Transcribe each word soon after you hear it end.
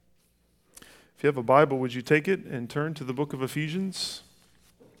If you have a Bible, would you take it and turn to the book of Ephesians?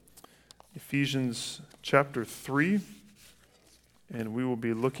 Ephesians chapter 3, and we will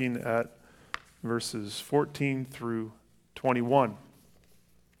be looking at verses 14 through 21.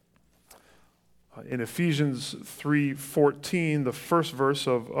 In Ephesians 3:14, the first verse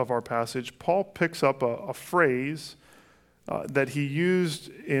of our passage, Paul picks up a phrase that he used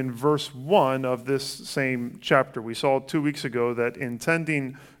in verse 1 of this same chapter. We saw 2 weeks ago that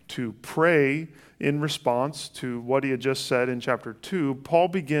intending to pray in response to what he had just said in chapter 2, Paul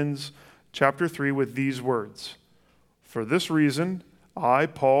begins chapter 3 with these words: "For this reason, I,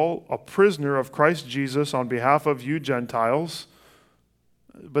 Paul, a prisoner of Christ Jesus, on behalf of you Gentiles."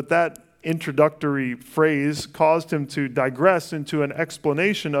 But that introductory phrase caused him to digress into an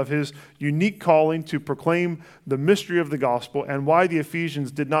explanation of his unique calling to proclaim the mystery of the gospel and why the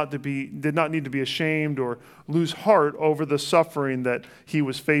Ephesians did not need to be ashamed or lose heart over the suffering that he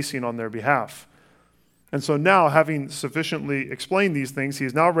was facing on their behalf. And so now, having sufficiently explained these things, he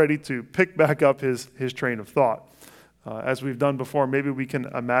is now ready to pick back up his train of thought. As we've done before, maybe we can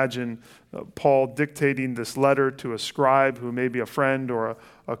imagine Paul dictating this letter to a scribe who may be a friend or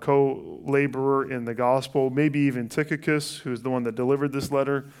a co-laborer in the gospel, maybe even Tychicus, who's the one that delivered this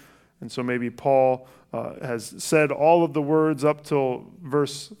letter. And so maybe Paul has said all of the words up till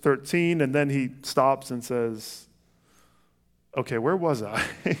verse 13, and then he stops and says, "Okay, where was I?"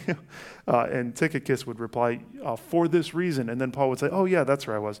 And Tychicus would reply, "For this reason." And then Paul would say, "Oh yeah, that's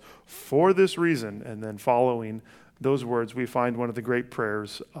where I was. For this reason." And then following those words, we find one of the great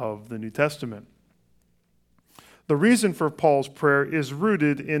prayers of the New Testament. The reason for Paul's prayer is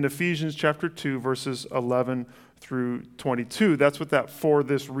rooted in Ephesians chapter 2, verses 11 through 22. That's what that "for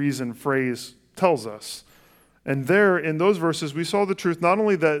this reason" phrase tells us. And there, in those verses, we saw the truth not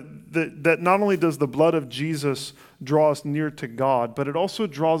only that not only does the blood of Jesus draw us near to God, but it also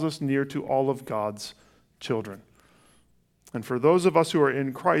draws us near to all of God's children. And for those of us who are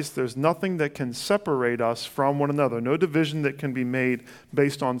in Christ, there's nothing that can separate us from one another, no division that can be made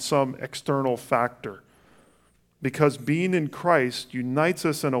based on some external factor. Because being in Christ unites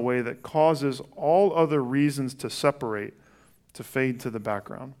us in a way that causes all other reasons to separate to fade to the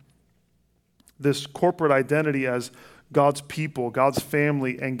background. This corporate identity as God's people, God's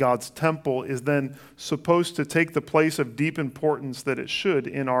family, and God's temple is then supposed to take the place of deep importance that it should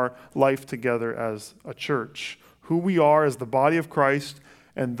in our life together as a church. Who we are as the body of Christ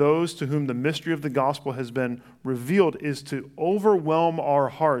and those to whom the mystery of the gospel has been revealed is to overwhelm our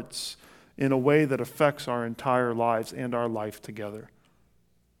hearts in a way that affects our entire lives and our life together.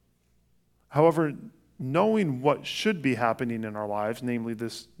 However, knowing what should be happening in our lives, namely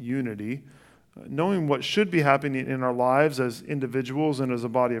this unity, knowing what should be happening in our lives as individuals and as a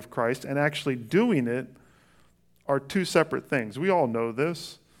body of Christ, and actually doing it are two separate things. We all know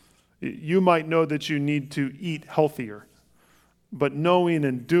this. You might know that you need to eat healthier, but knowing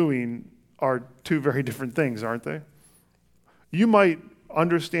and doing are two very different things, aren't they? You might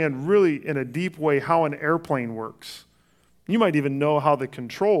understand really in a deep way how an airplane works. You might even know how the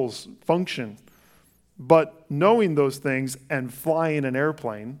controls function, but knowing those things and flying an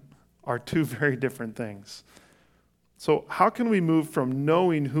airplane are two very different things. So how can we move from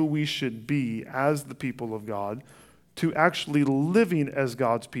knowing who we should be as the people of God to actually living as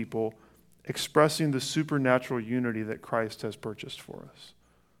God's people, expressing the supernatural unity that Christ has purchased for us?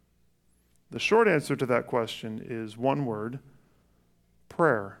 The short answer to that question is one word: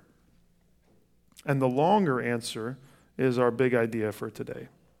 prayer. And the longer answer is our big idea for today.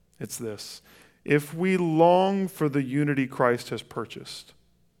 It's this: if we long for the unity Christ has purchased,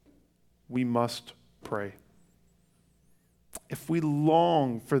 we must pray. If we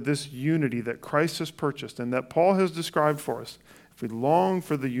long for this unity that Christ has purchased and that Paul has described for us, if we long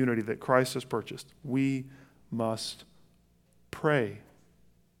for the unity that Christ has purchased, we must pray.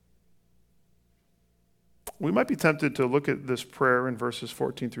 We might be tempted to look at this prayer in verses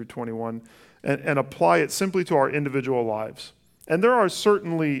 14 through 21 and apply it simply to our individual lives. And there are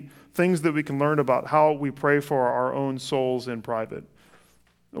certainly things that we can learn about how we pray for our own souls in private.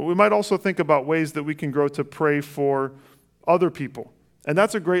 We might also think about ways that we can grow to pray for other people. And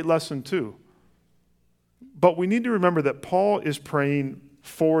that's a great lesson too. But we need to remember that Paul is praying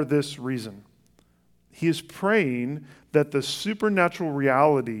for this reason. He is praying that the supernatural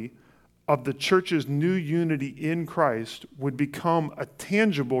reality of the church's new unity in Christ would become a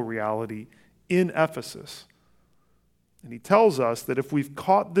tangible reality in Ephesus. And he tells us that if we've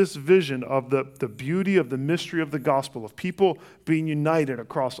caught this vision of the beauty of the mystery of the gospel, of people being united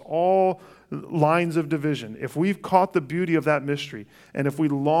across all lines of division, if we've caught the beauty of that mystery, and if we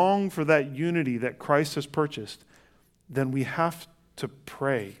long for that unity that Christ has purchased, then we have to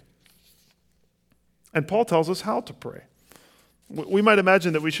pray. And Paul tells us how to pray. We might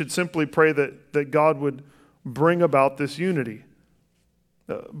imagine that we should simply pray that God would bring about this unity.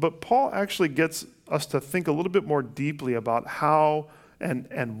 But Paul actually gets us to think a little bit more deeply about how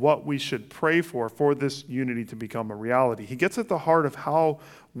and what we should pray for this unity to become a reality. He gets at the heart of how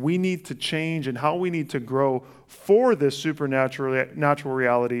we need to change and how we need to grow for this natural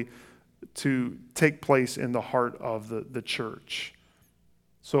reality to take place in the heart of the church.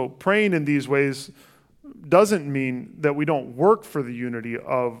 So praying in these ways doesn't mean that we don't work for the unity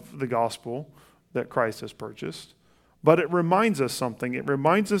of the gospel that Christ has purchased, but it reminds us something. It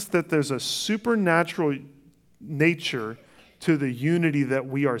reminds us that there's a supernatural nature to the unity that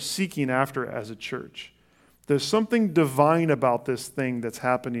we are seeking after as a church. There's something divine about this thing that's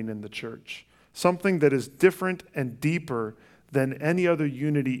happening in the church, something that is different and deeper than any other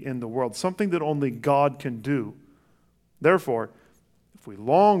unity in the world, something that only God can do. Therefore, if we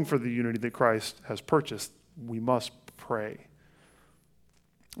long for the unity that Christ has purchased, we must pray.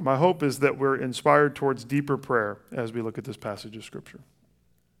 My hope is that we're inspired towards deeper prayer as we look at this passage of Scripture.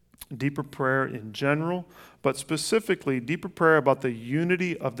 Deeper prayer in general, but specifically deeper prayer about the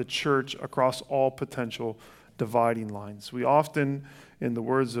unity of the church across all potential dividing lines. We often, in the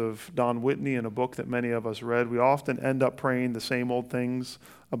words of Don Whitney in a book that many of us read, we often end up praying the same old things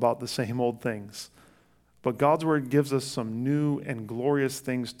about the same old things. But God's word gives us some new and glorious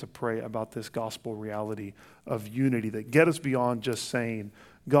things to pray about this gospel reality of unity that get us beyond just saying,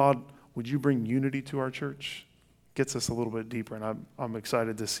 God, would you bring unity to our church? Gets us a little bit deeper, and I'm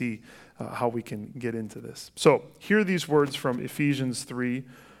excited to see how we can get into this. So hear these words from Ephesians 3,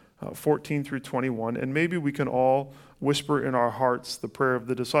 14 through 21, and maybe we can all whisper in our hearts the prayer of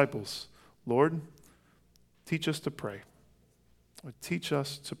the disciples. Lord, teach us to pray. Teach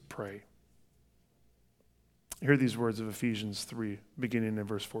us to pray. Hear these words of Ephesians 3, beginning in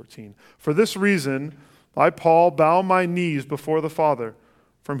verse 14. For this reason, I, Paul, bow my knees before the Father,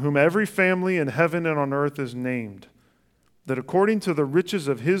 from whom every family in heaven and on earth is named, that according to the riches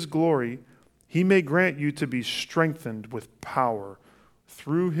of his glory, he may grant you to be strengthened with power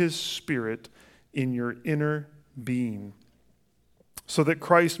through his Spirit in your inner being, so that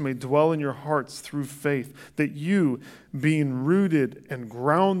Christ may dwell in your hearts through faith, that you, being rooted and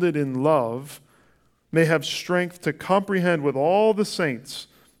grounded in love, may have strength to comprehend with all the saints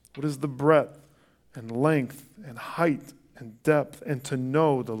what is the breadth and length and height and depth, and to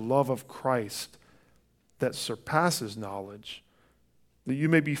know the love of Christ that surpasses knowledge, that you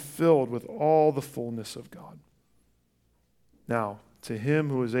may be filled with all the fullness of God. Now, to him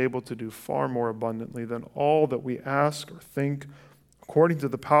who is able to do far more abundantly than all that we ask or think, according to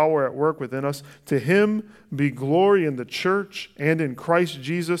the power at work within us, to him be glory in the church and in Christ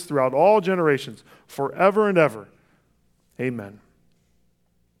Jesus throughout all generations, forever and ever. Amen.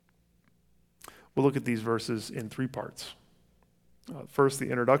 We'll look at these verses in three parts. First, the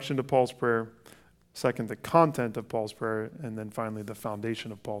introduction to Paul's prayer. Second, the content of Paul's prayer. And then finally, the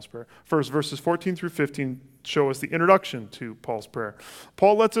foundation of Paul's prayer. First, verses 14 through 15 show us the introduction to Paul's prayer.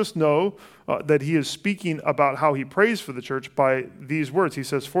 Paul lets us know that he is speaking about how he prays for the church by these words. He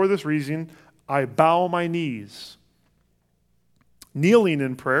says, for this reason, I bow my knees. Kneeling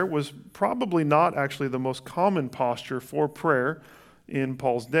in prayer was probably not actually the most common posture for prayer in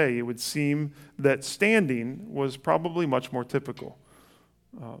Paul's day. It would seem that standing was probably much more typical.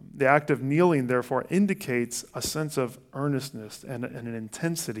 The act of kneeling, therefore, indicates a sense of earnestness and an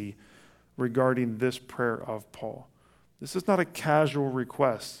intensity regarding this prayer of Paul. This is not a casual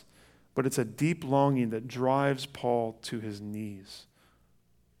request, but it's a deep longing that drives Paul to his knees.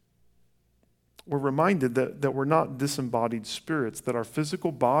 We're reminded that we're not disembodied spirits, that our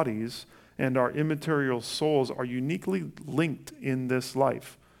physical bodies and our immaterial souls are uniquely linked in this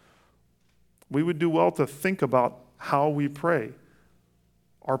life. We would do well to think about how we pray,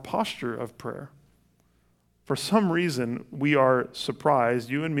 our posture of prayer. For some reason, we are surprised,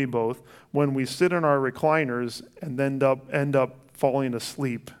 you and me both, when we sit in our recliners and end up falling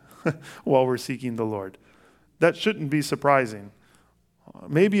asleep while we're seeking the Lord. That shouldn't be surprising.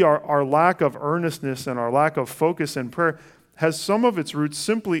 Maybe our lack of earnestness and our lack of focus in prayer has some of its roots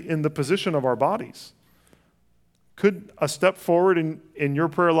simply in the position of our bodies. Could a step forward in your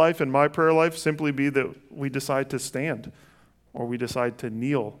prayer life and my prayer life simply be that we decide to stand or we decide to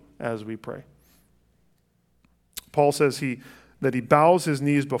kneel as we pray? Paul says that he bows his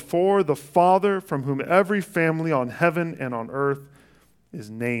knees before the Father, from whom every family on heaven and on earth is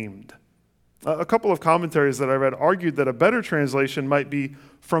named. A couple of commentaries that I read argued that a better translation might be,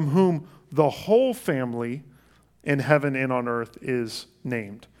 from whom the whole family in heaven and on earth is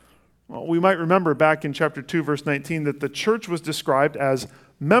named. Well, we might remember back in chapter 2, verse 19, that the church was described as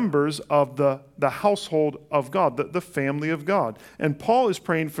members of the household of God, the family of God. And Paul is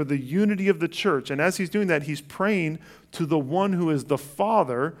praying for the unity of the church. And as he's doing that, he's praying to the one who is the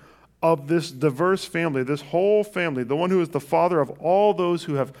father of this diverse family, this whole family, the one who is the father of all those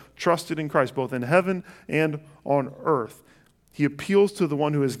who have trusted in Christ, both in heaven and on earth. He appeals to the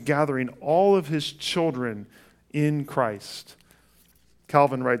one who is gathering all of his children in Christ.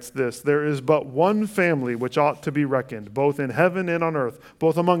 Calvin writes this: "There is but one family which ought to be reckoned, both in heaven and on earth,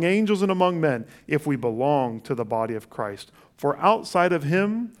 both among angels and among men, if we belong to the body of Christ. For outside of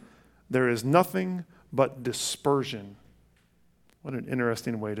him there is nothing but dispersion." What an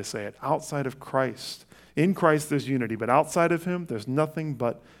interesting way to say it. Outside of Christ. In Christ there's unity, but outside of him there's nothing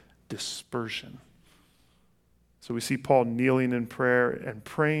but dispersion. So we see Paul kneeling in prayer and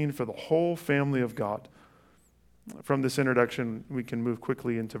praying for the whole family of God. From this introduction, we can move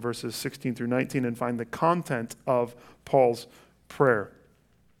quickly into verses 16 through 19 and find the content of Paul's prayer.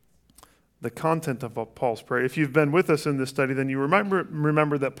 The content of Paul's prayer. If you've been with us in this study, then you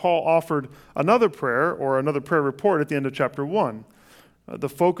remember that Paul offered another prayer or another prayer report at the end of chapter 1. The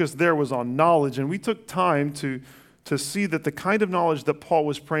focus there was on knowledge, and we took time to see that the kind of knowledge that Paul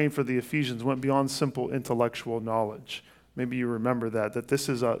was praying for the Ephesians went beyond simple intellectual knowledge. Maybe you remember that this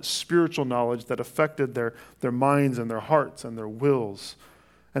is a spiritual knowledge that affected their minds and their hearts and their wills.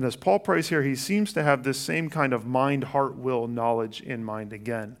 And as Paul prays here, he seems to have this same kind of mind, heart, will knowledge in mind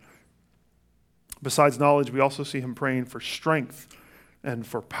again. Besides knowledge, we also see him praying for strength and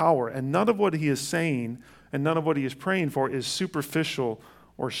for power. And none of what he is saying and none of what he is praying for is superficial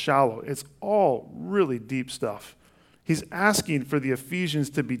or shallow. It's all really deep stuff. He's asking for the Ephesians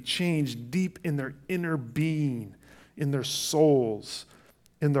to be changed deep in their inner being, in their souls,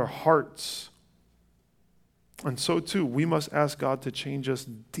 in their hearts. And so too, we must ask God to change us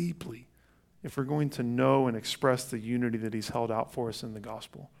deeply if we're going to know and express the unity that he's held out for us in the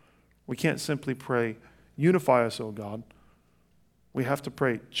gospel. We can't simply pray, "Unify us, O God." We have to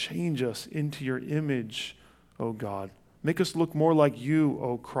pray, "Change us into your image, O God. Make us look more like you,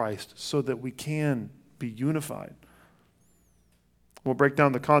 O Christ, so that we can be unified." We'll break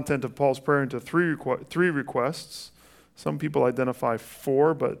down the content of Paul's prayer into three requests. Some people identify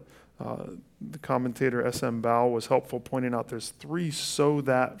 4, but the commentator S.M. Bow was helpful pointing out there's 3 "so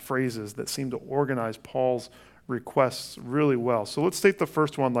that" phrases that seem to organize Paul's requests really well. So let's state the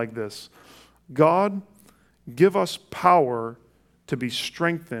first one like this: God, give us power to be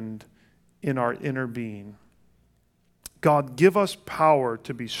strengthened in our inner being. God, give us power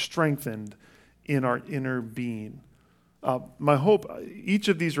to be strengthened in our inner being. My hope, each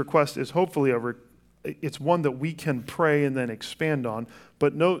of these requests is hopefully it's one that we can pray and then expand on.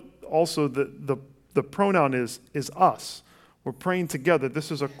 But note also that the pronoun is us. We're praying together.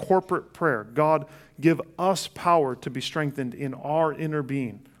 This is a corporate prayer. God, give us power to be strengthened in our inner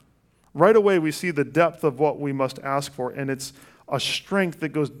being. Right away, we see the depth of what we must ask for, and it's a strength that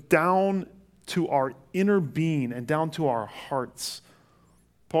goes down to our inner being and down to our hearts.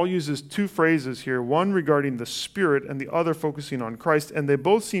 Paul uses 2 phrases here, one regarding the Spirit and the other focusing on Christ, and they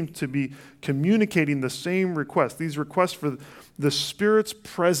both seem to be communicating the same request. These requests for the Spirit's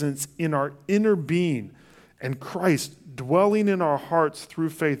presence in our inner being and Christ dwelling in our hearts through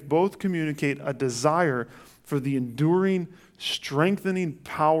faith both communicate a desire for the enduring, strengthening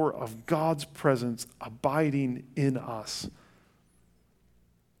power of God's presence abiding in us.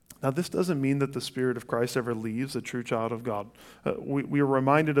 Now, this doesn't mean that the Spirit of Christ ever leaves a true child of God. We are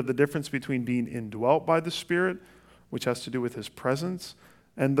reminded of the difference between being indwelt by the Spirit, which has to do with his presence,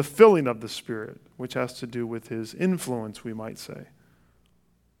 and the filling of the Spirit, which has to do with his influence, we might say.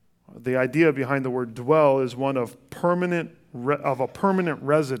 The idea behind the word dwell is one of a permanent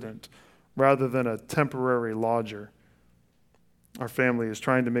resident rather than a temporary lodger. Our family is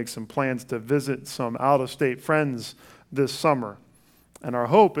trying to make some plans to visit some out-of-state friends this summer. And our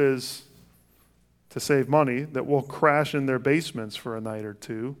hope is to save money that we'll crash in their basements for a night or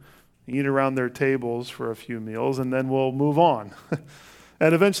 2, eat around their tables for a few meals, and then we'll move on.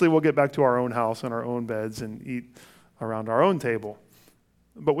 And eventually we'll get back to our own house and our own beds and eat around our own table.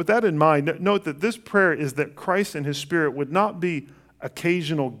 But with that in mind, note that this prayer is that Christ and his Spirit would not be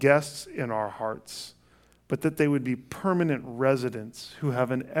occasional guests in our hearts, but that they would be permanent residents who have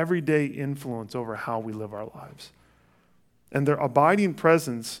an everyday influence over how we live our lives. And their abiding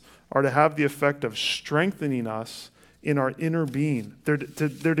presence are to have the effect of strengthening us in our inner being. They're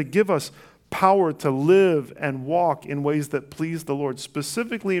to give us power to live and walk in ways that please the Lord,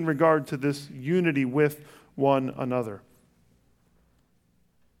 specifically in regard to this unity with one another.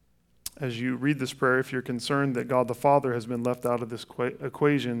 As you read this prayer, if you're concerned that God the Father has been left out of this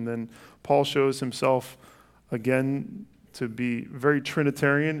equation, then Paul shows himself again to be very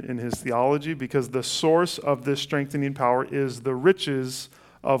Trinitarian in his theology because the source of this strengthening power is the riches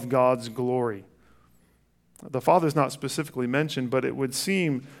of God's glory. The Father is not specifically mentioned, but it would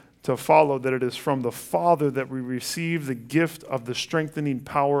seem to follow that it is from the Father that we receive the gift of the strengthening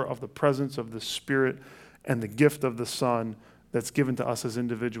power of the presence of the Spirit and the gift of the Son that's given to us as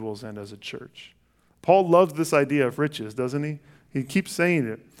individuals and as a church. Paul loves this idea of riches, doesn't he? He keeps saying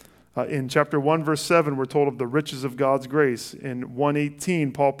it. In chapter 1, verse 7, we're told of the riches of God's grace. In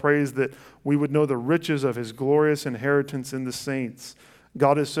 1:18, Paul prays that we would know the riches of his glorious inheritance in the saints.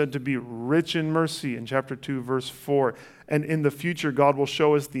 God is said to be rich in mercy in chapter 2, verse 4. And in the future, God will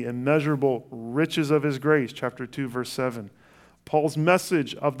show us the immeasurable riches of his grace, chapter 2, verse 7. Paul's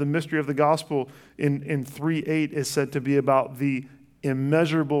message of the mystery of the gospel in 3:8 is said to be about the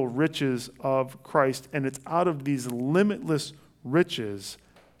immeasurable riches of Christ. And it's out of these limitless riches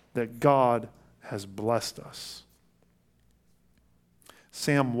that God has blessed us.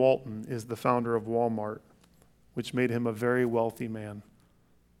 Sam Walton is the founder of Walmart, which made him a very wealthy man.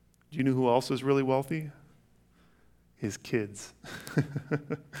 Do you know who else is really wealthy? His kids.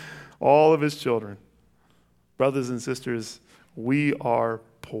 All of his children. Brothers and sisters, we are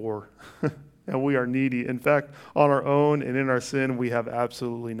poor and we are needy. In fact, on our own and in our sin, we have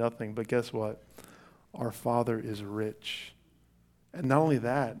absolutely nothing. But guess what? Our Father is rich. And not only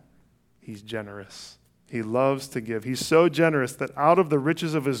that, he's generous. He loves to give. He's so generous that out of the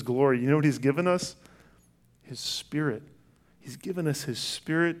riches of his glory, you know what he's given us? His Spirit. He's given us his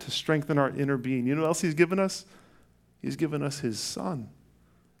Spirit to strengthen our inner being. You know what else he's given us? He's given us his Son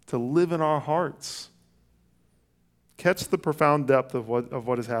to live in our hearts. Catch the profound depth of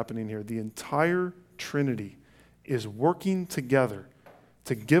what is happening here. The entire Trinity is working together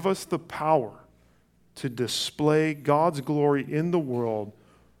to give us the power to display God's glory in the world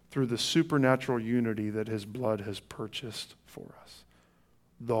through the supernatural unity that his blood has purchased for us.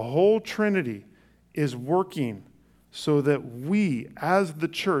 The whole Trinity is working so that we, as the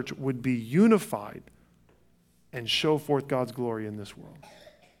church, would be unified and show forth God's glory in this world.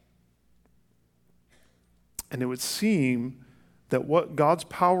 And it would seem that what God's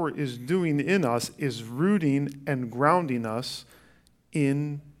power is doing in us is rooting and grounding us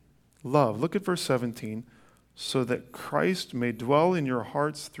in love. Look at verse 17. So that Christ may dwell in your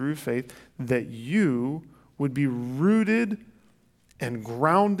hearts through faith, that you would be rooted and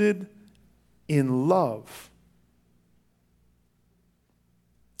grounded in love.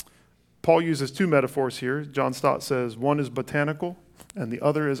 Paul uses two metaphors here. John Stott says one is botanical and the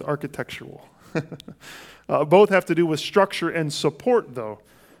other is architectural. Both have to do with structure and support, though.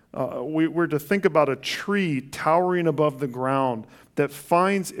 We're to think about a tree towering above the ground that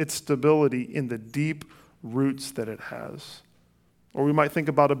finds its stability in the deep roots that it has. Or we might think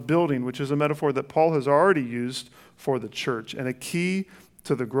about a building, which is a metaphor that Paul has already used for the church. And a key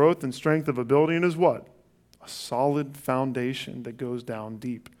to the growth and strength of a building is what? A solid foundation that goes down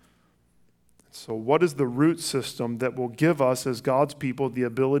deep. So what is the root system that will give us as God's people the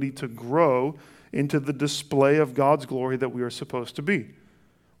ability to grow into the display of God's glory that we are supposed to be?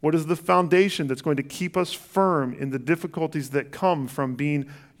 What is the foundation that's going to keep us firm in the difficulties that come from being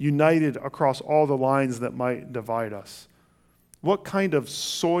united across all the lines that might divide us? What kind of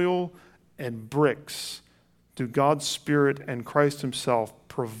soil and bricks do God's Spirit and Christ himself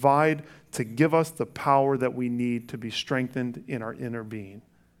provide to give us the power that we need to be strengthened in our inner being?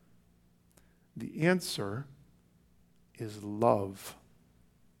 The answer is love.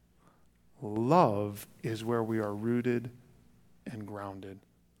 Love is where we are rooted and grounded.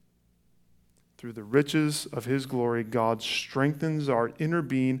 Through the riches of his glory, God strengthens our inner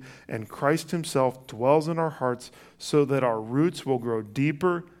being, and Christ himself dwells in our hearts so that our roots will grow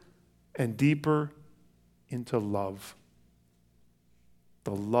deeper and deeper into love.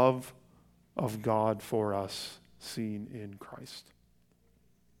 The love of God for us seen in Christ.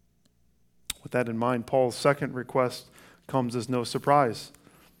 With that in mind, Paul's second request comes as no surprise.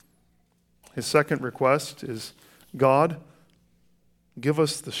 His second request is, God, give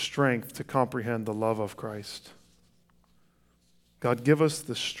us the strength to comprehend the love of Christ. God, give us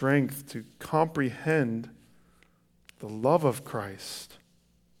the strength to comprehend the love of Christ.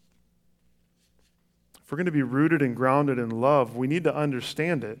 If we're going to be rooted and grounded in love, we need to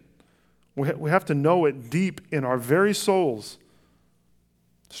understand it. We have to know it deep in our very souls.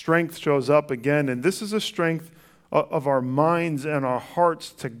 Strength shows up again, and this is a strength of our minds and our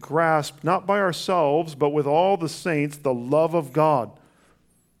hearts to grasp, not by ourselves, but with all the saints, the love of God.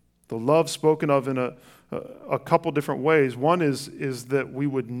 The love spoken of in a couple different ways. One is that we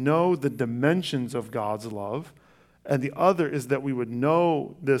would know the dimensions of God's love, and the other is that we would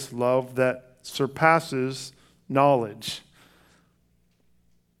know this love that surpasses knowledge.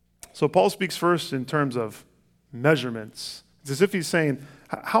 So Paul speaks first in terms of measurements. It's as if he's saying,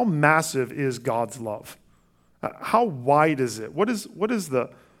 how massive is God's love? How wide is it? What is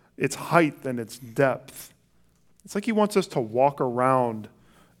its height and its depth? It's like he wants us to walk around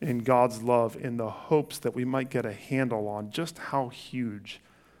in God's love in the hopes that we might get a handle on just how huge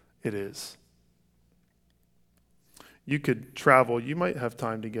it is. You could travel, you might have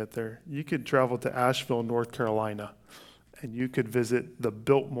time to get there. You could travel to Asheville, North Carolina, and you could visit the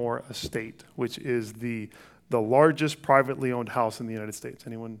Biltmore Estate, which is the largest privately owned house in the United States.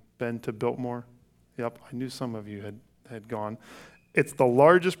 Anyone been to Biltmore? Yep, I knew some of you had gone. It's the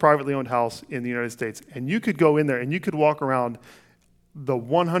largest privately owned house in the United States. And you could go in there and you could walk around the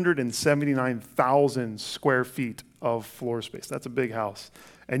 179,000 square feet of floor space. That's a big house.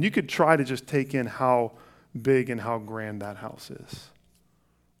 And you could try to just take in how big and how grand that house is.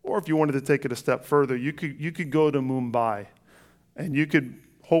 Or if you wanted to take it a step further, you could go to Mumbai and you could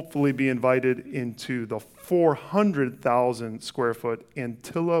hopefully be invited into the 400,000 square foot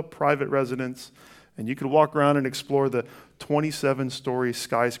Antilla private residence, and you could walk around and explore the 27-story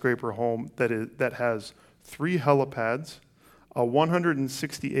skyscraper home that has 3 helipads, a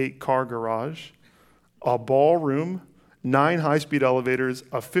 168-car garage, a ballroom, 9 high-speed elevators,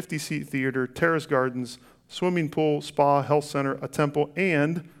 a 50-seat theater, terrace gardens, swimming pool, spa, health center, a temple,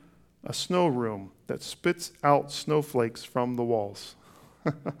 and a snow room that spits out snowflakes from the walls.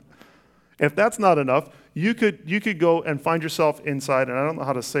 If that's not enough, you could go and find yourself inside, and I don't know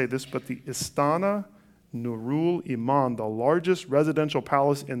how to say this, but the Istana Nurul Iman, the largest residential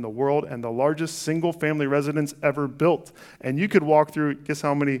palace in the world and the largest single-family residence ever built. And you could walk through, guess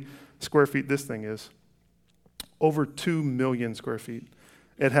how many square feet this thing is? Over 2 million square feet.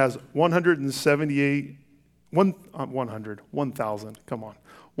 It has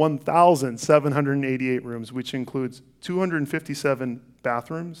 1,788 rooms, which includes 257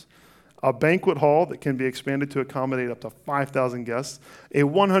 bathrooms, a banquet hall that can be expanded to accommodate up to 5,000 guests, a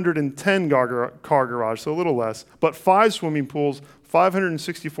 110 car garage, so a little less, but 5 swimming pools,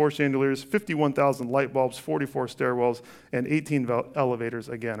 564 chandeliers, 51,000 light bulbs, 44 stairwells, and 18 elevators,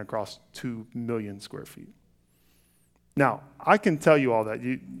 again, across 2 million square feet. Now, I can tell you all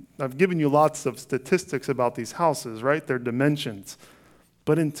that. I've given you lots of statistics about these houses, right? Their dimensions.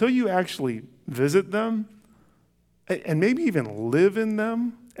 But until you actually visit them, and maybe even live in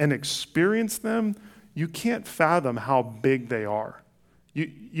them and experience them, you can't fathom how big they are.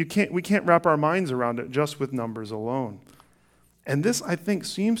 We can't wrap our minds around it just with numbers alone. And this, I think,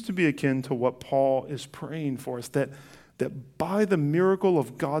 seems to be akin to what Paul is praying for us, that by the miracle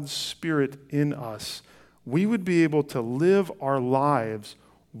of God's Spirit in us, we would be able to live our lives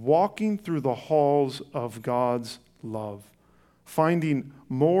walking through the halls of God's love, finding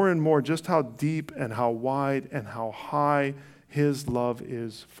more and more just how deep and how wide and how high His love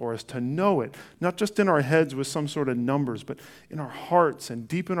is for us, to know it, not just in our heads with some sort of numbers, but in our hearts and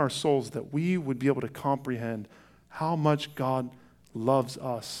deep in our souls, that we would be able to comprehend how much God loves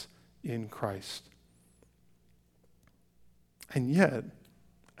us in Christ. And yet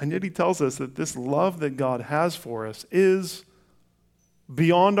He tells us that this love that God has for us is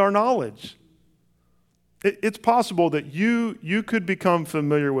beyond our knowledge. It's possible that you could become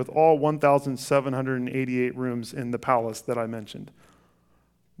familiar with all 1,788 rooms in the palace that I mentioned.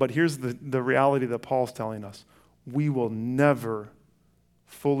 But here's the reality that Paul's telling us. We will never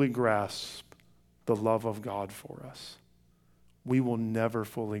fully grasp the love of God for us. We will never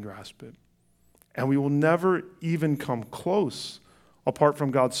fully grasp it. And we will never even come close apart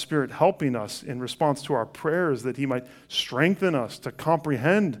from God's Spirit helping us in response to our prayers that He might strengthen us to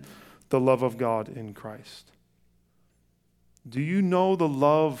comprehend the love of God in Christ. Do you know the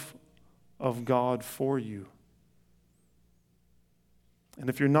love of God for you? And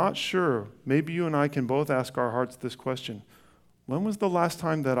if you're not sure, maybe you and I can both ask our hearts this question. When was the last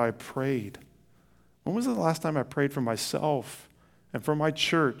time that I prayed? When was the last time I prayed for myself and for my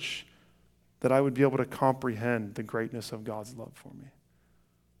church that I would be able to comprehend the greatness of God's love for me?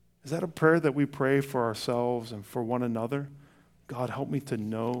 Is that a prayer that we pray for ourselves and for one another? God, help me to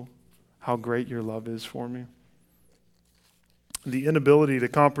know how great your love is for me. The inability to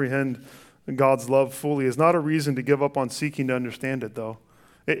comprehend God's love fully is not a reason to give up on seeking to understand it, though.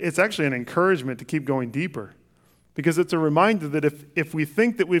 It's actually an encouragement to keep going deeper, because it's a reminder that if we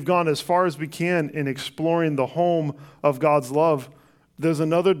think that we've gone as far as we can in exploring the home of God's love, there's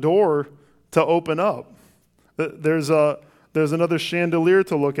another door to open up. There's another chandelier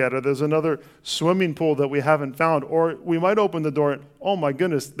to look at, or there's another swimming pool that we haven't found. Or we might open the door and, oh my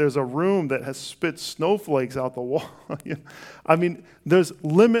goodness, there's a room that has spit snowflakes out the wall. I mean, there's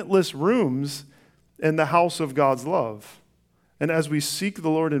limitless rooms in the house of God's love. And as we seek the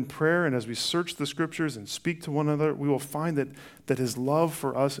Lord in prayer and as we search the scriptures and speak to one another, we will find that his love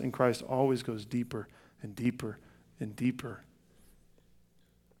for us in Christ always goes deeper and deeper and deeper.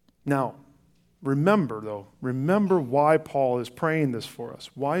 Now, remember why Paul is praying this for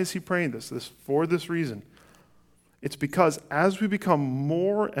us. Why is he praying this? For this reason. It's because as we become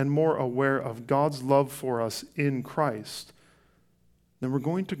more and more aware of God's love for us in Christ, then we're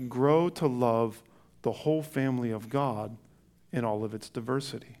going to grow to love the whole family of God in all of its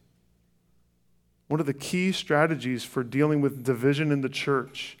diversity. One of the key strategies for dealing with division in the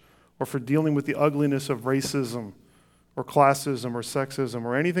church, or for dealing with the ugliness of racism or classism or sexism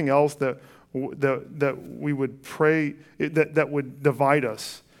or anything else that we would pray that would divide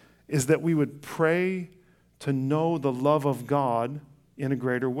us, is that we would pray to know the love of God in a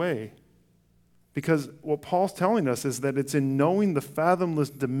greater way. Because what Paul's telling us is that it's in knowing the fathomless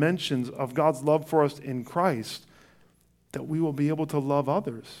dimensions of God's love for us in Christ that we will be able to love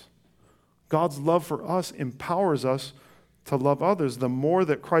others. God's love for us empowers us to love others. The more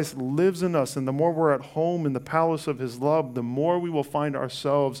that Christ lives in us and the more we're at home in the palace of his love, the more we will find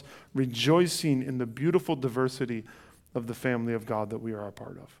ourselves rejoicing in the beautiful diversity of the family of God that we are a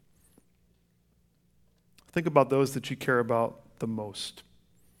part of. Think about those that you care about the most.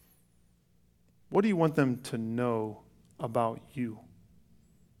 What do you want them to know about you?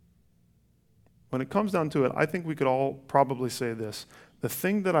 When it comes down to it, I think we could all probably say this. The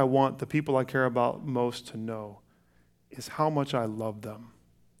thing that I want the people I care about most to know is how much I love them.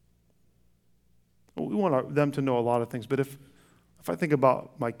 We want them to know a lot of things, but if I think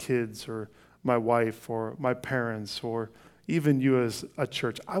about my kids or my wife or my parents or even you as a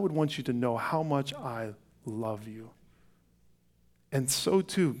church, I would want you to know how much I love you. And so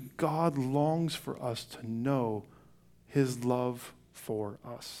too, God longs for us to know his love for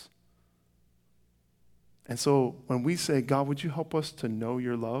us. And so when we say, God, would you help us to know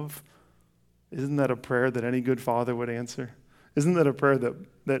your love? Isn't that a prayer that any good father would answer? Isn't that a prayer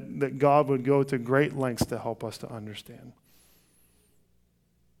that God would go to great lengths to help us to understand?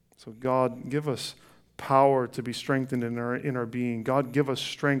 So God, give us power to be strengthened in our being. God, give us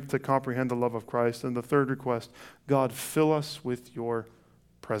strength to comprehend the love of Christ. And the third request, God, fill us with your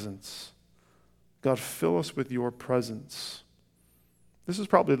presence. God, fill us with your presence. This is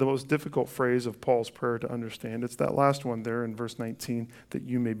probably the most difficult phrase of Paul's prayer to understand. It's that last one there in verse 19, that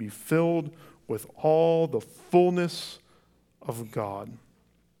you may be filled with all the fullness of God.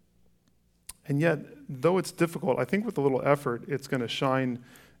 And yet, though it's difficult, I think with a little effort, it's going to shine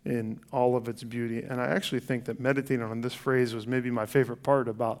in all of its beauty. And I actually think that meditating on this phrase was maybe my favorite part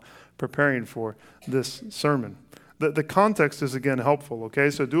about preparing for this sermon. The context is, again, helpful, okay?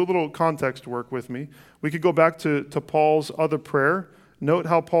 So do a little context work with me. We could go back to Paul's other prayer. Note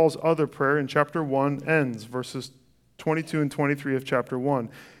how Paul's other prayer in chapter 1 ends, verses 22 and 23 of chapter 1.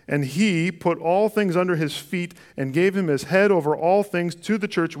 And he put all things under his feet and gave him his head over all things to the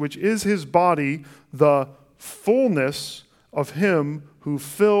church, which is his body, the fullness of him who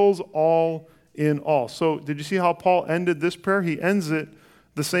fills all in all. So did you see how Paul ended this prayer? He ends it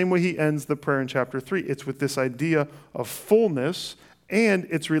the same way he ends the prayer in chapter 3. It's with this idea of fullness, and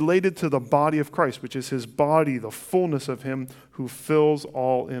it's related to the body of Christ, which is his body, the fullness of him who fills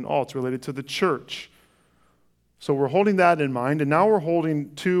all in all. It's related to the church. So we're holding that in mind, and now we're holding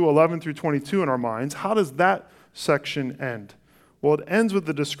 2:11 through 22 in our minds. How does that section end? Well, it ends with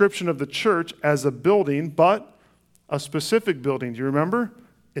the description of the church as a building, but a specific building. Do you remember?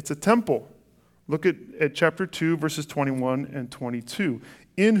 It's a temple. Look at chapter 2, verses 21 and 22.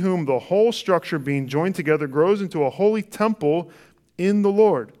 In whom the whole structure being joined together grows into a holy temple in the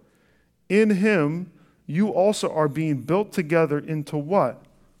Lord. In him you also are being built together into what?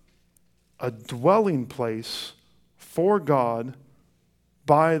 A dwelling place for God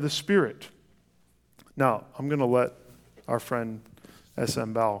by the Spirit. Now, I'm going to let our friend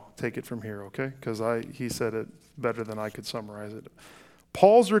S.M. Bao take it from here, okay? Because he said it better than I could summarize it.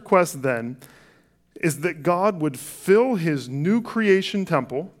 Paul's request then is that God would fill his new creation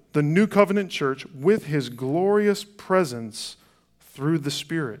temple, the new covenant church, with his glorious presence through the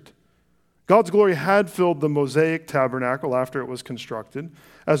Spirit. God's glory had filled the Mosaic tabernacle after it was constructed,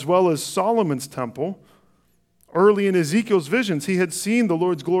 as well as Solomon's temple. Early in Ezekiel's visions, he had seen the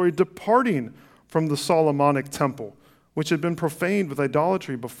Lord's glory departing from the Solomonic temple, which had been profaned with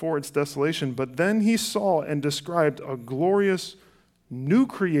idolatry before its desolation. But then he saw and described a glorious new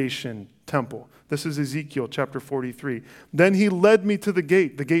creation temple This is Ezekiel chapter 43. Then he led me to the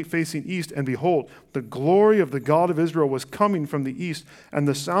gate facing east, and behold, the glory of the God of Israel was coming from the east, and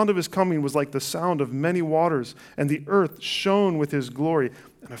the sound of his coming was like the sound of many waters, and the earth shone with his glory.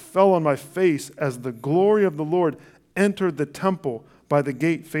 And I fell on my face as the glory of the Lord entered the temple by the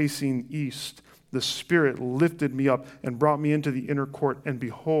gate facing east. The Spirit lifted me up and brought me into the inner court, and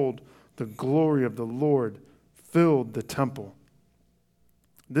behold, the glory of the Lord filled the temple.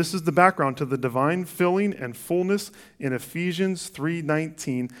 This is the background to the divine filling and fullness in Ephesians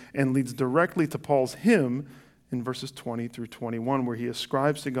 3:19 and leads directly to Paul's hymn in verses 20 through 21, where he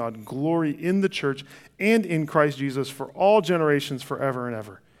ascribes to God glory in the church and in Christ Jesus for all generations forever and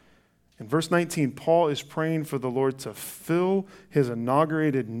ever. In verse 19, Paul is praying for the Lord to fill his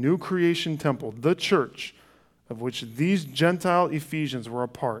inaugurated new creation temple, the church, of which these Gentile Ephesians were a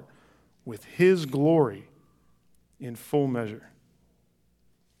part, with his glory in full measure.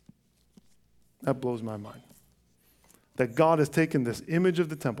 That blows my mind. That God has taken this image of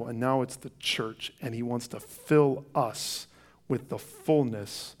the temple, and now it's the church, and he wants to fill us with the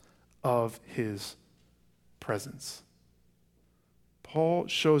fullness of his presence. Paul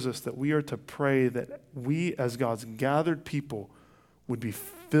shows us that we are to pray that we, as God's gathered people, would be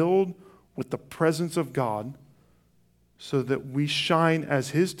filled with the presence of God so that we shine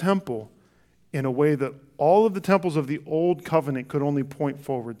as his temple in a way that all of the temples of the old covenant could only point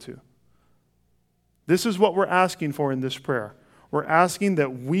forward to. This is what we're asking for in this prayer. We're asking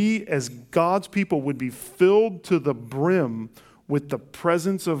that we as God's people would be filled to the brim with the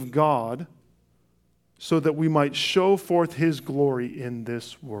presence of God so that we might show forth his glory in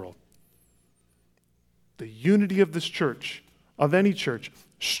this world. The unity of this church, of any church,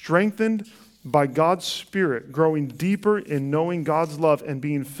 strengthened by God's Spirit, growing deeper in knowing God's love and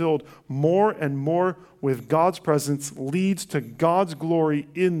being filled more and more with God's presence, leads to God's glory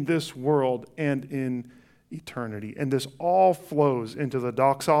in this world and in eternity. And this all flows into the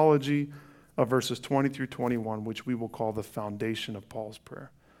doxology of verses 20 through 21, which we will call the foundation of Paul's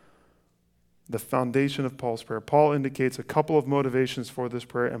prayer. The foundation of Paul's prayer. Paul indicates a couple of motivations for this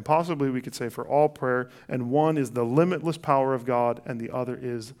prayer, and possibly we could say for all prayer, and one is the limitless power of God, and the other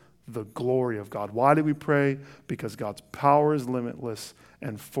is the glory of God. Why do we pray? Because God's power is limitless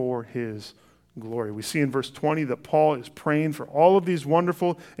and for his glory. We see in verse 20 that Paul is praying for all of these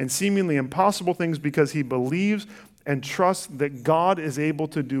wonderful and seemingly impossible things because he believes and trusts that God is able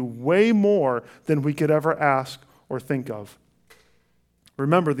to do way more than we could ever ask or think of.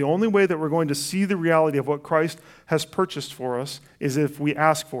 Remember, the only way that we're going to see the reality of what Christ has purchased for us is if we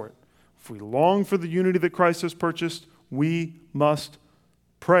ask for it. If we long for the unity that Christ has purchased, we must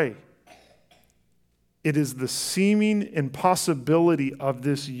pray. It is the seeming impossibility of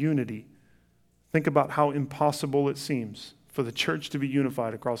this unity. Think about how impossible it seems for the church to be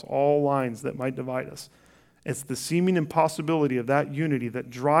unified across all lines that might divide us. It's the seeming impossibility of that unity that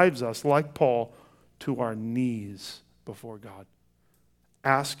drives us, like Paul, to our knees before God,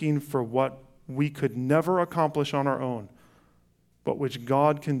 asking for what we could never accomplish on our own, but which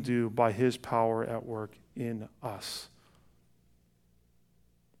God can do by his power at work in us.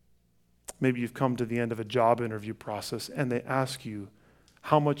 Maybe you've come to the end of a job interview process and they ask you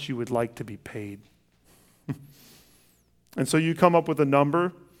how much you would like to be paid. And so you come up with a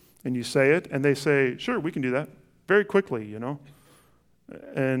number and you say it, and they say, sure, we can do that very quickly, you know.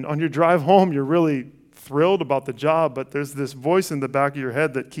 And on your drive home, you're really thrilled about the job, but there's this voice in the back of your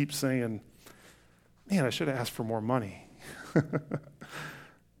head that keeps saying, man, I should have asked for more money. I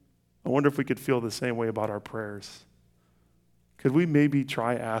wonder if we could feel the same way about our prayers. Could we maybe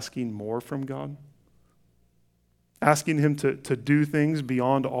try asking more from God? Asking him to do things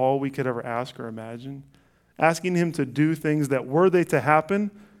beyond all we could ever ask or imagine? Asking him to do things that were they to happen,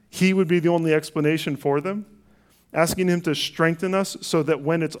 he would be the only explanation for them? Asking him to strengthen us so that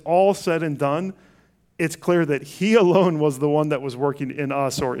when it's all said and done, it's clear that he alone was the one that was working in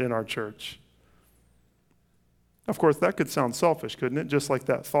us or in our church. Of course, that could sound selfish, couldn't it? Just like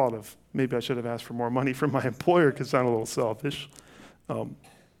that thought of maybe I should have asked for more money from my employer could sound a little selfish.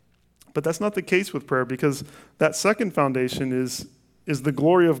 But that's not the case with prayer, because that second foundation is the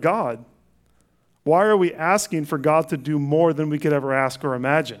glory of God. Why are we asking for God to do more than we could ever ask or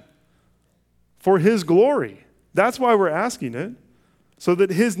imagine? For his glory. That's why we're asking it, so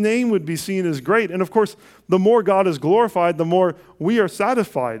that his name would be seen as great. And of course, the more God is glorified, the more we are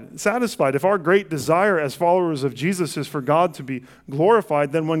satisfied. If our great desire as followers of Jesus is for God to be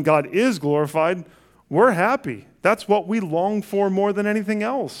glorified, then when God is glorified, we're happy. That's what we long for more than anything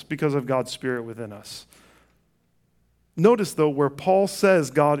else because of God's Spirit within us. Notice, though, where Paul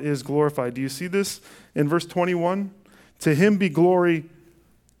says God is glorified. Do you see this in verse 21? To him be glory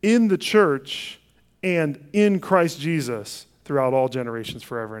in the church and in Christ Jesus throughout all generations,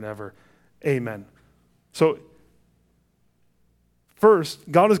 forever and ever. Amen. So,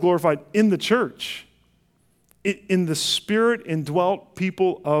 first, God is glorified in the church, in the Spirit indwelt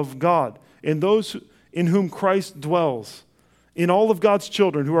people of God, in those in whom Christ dwells, in all of God's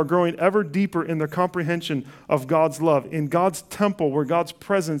children who are growing ever deeper in their comprehension of God's love, in God's temple where God's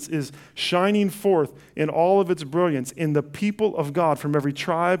presence is shining forth in all of its brilliance, in the people of God from every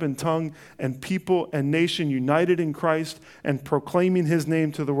tribe and tongue and people and nation united in Christ and proclaiming his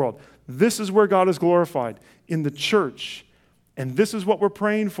name to the world. This is where God is glorified, in the church. And this is what we're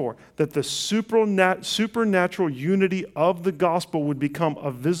praying for, that the supernatural unity of the gospel would become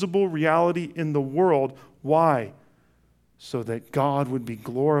a visible reality in the world. Why? So that God would be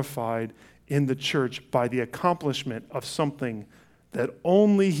glorified in the church by the accomplishment of something that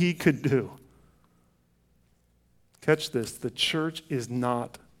only he could do. Catch this, the church is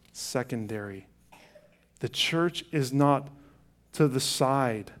not secondary. The church is not to the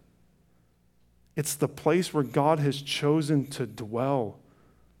side. It's the place where God has chosen to dwell.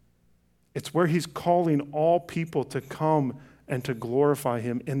 It's where he's calling all people to come and to glorify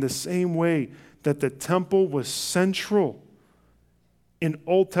him in the same way that the temple was central in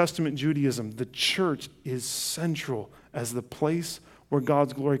Old Testament Judaism. The church is central as the place where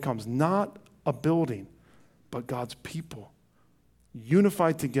God's glory comes. Not a building, but God's people,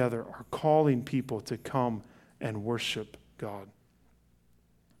 unified together, are calling people to come and worship God.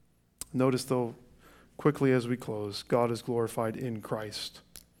 Notice, though, quickly as we close, God is glorified in Christ.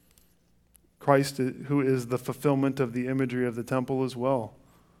 Christ, who is the fulfillment of the imagery of the temple as well.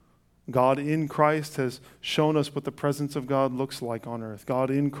 God in Christ has shown us what the presence of God looks like on earth. God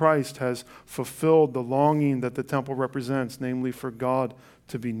in Christ has fulfilled the longing that the temple represents, namely for God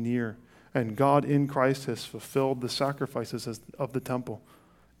to be near. And God in Christ has fulfilled the sacrifices of the temple.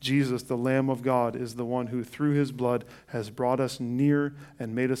 Jesus, the Lamb of God, is the one who through his blood has brought us near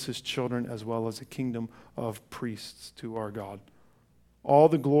and made us his children, as well as a kingdom of priests to our God. All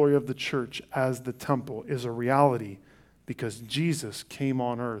the glory of the church as the temple is a reality because Jesus came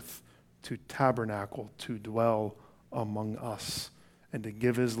on earth to tabernacle, to dwell among us, and to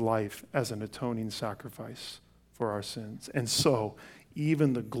give his life as an atoning sacrifice for our sins. And so,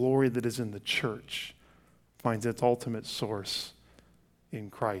 even the glory that is in the church finds its ultimate source in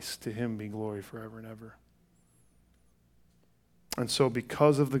Christ. To him be glory forever and ever. And so,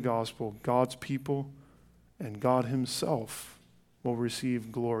 because of the gospel, God's people and God himself will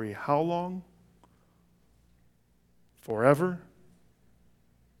receive glory. How long? Forever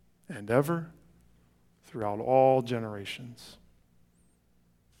and ever, throughout all generations.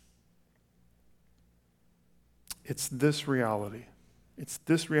 It's this reality. It's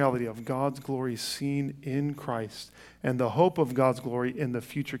this reality of God's glory seen in Christ and the hope of God's glory in the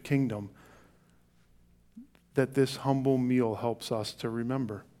future kingdom that this humble meal helps us to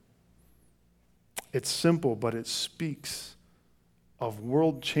remember. It's simple, but it speaks of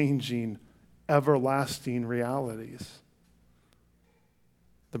world-changing, everlasting realities.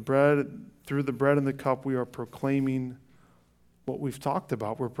 Through the bread and the cup, we are proclaiming what we've talked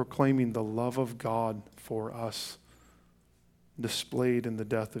about. We're proclaiming the love of God for us, displayed in the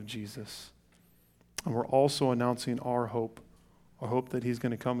death of Jesus. And we're also announcing our hope that he's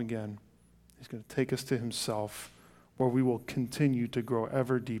going to come again. He's going to take us to himself, where we will continue to grow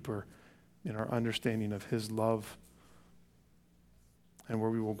ever deeper in our understanding of his love, and where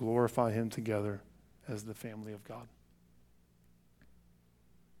we will glorify him together as the family of God.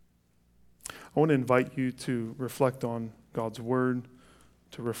 I want to invite you to reflect on God's word,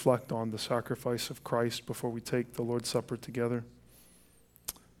 to reflect on the sacrifice of Christ before we take the Lord's Supper together.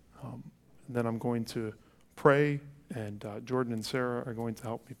 And then I'm going to pray, and Jordan and Sarah are going to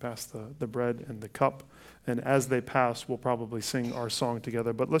help me pass the bread and the cup. And as they pass, we'll probably sing our song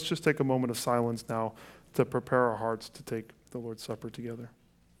together. But let's just take a moment of silence now to prepare our hearts to take the Lord's Supper together.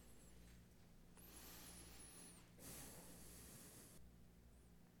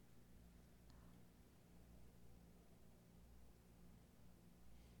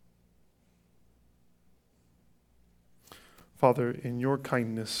 Father, in your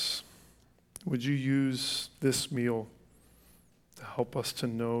kindness, would you use this meal to help us to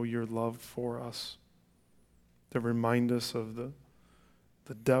know your love for us, to remind us of the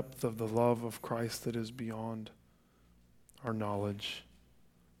depth of the love of Christ that is beyond our knowledge.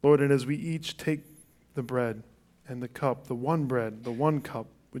 Lord, and as we each take the bread and the cup, the one bread, the one cup,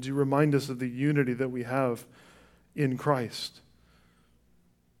 would you remind us of the unity that we have in Christ,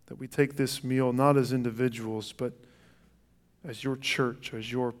 that we take this meal not as individuals, but as your church,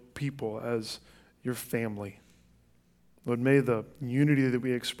 as your people, as your family. Lord, may the unity that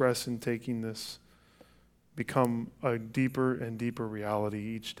we express in taking this become a deeper and deeper reality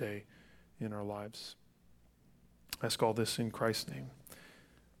each day in our lives. I ask all this in Christ's name.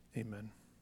 Amen.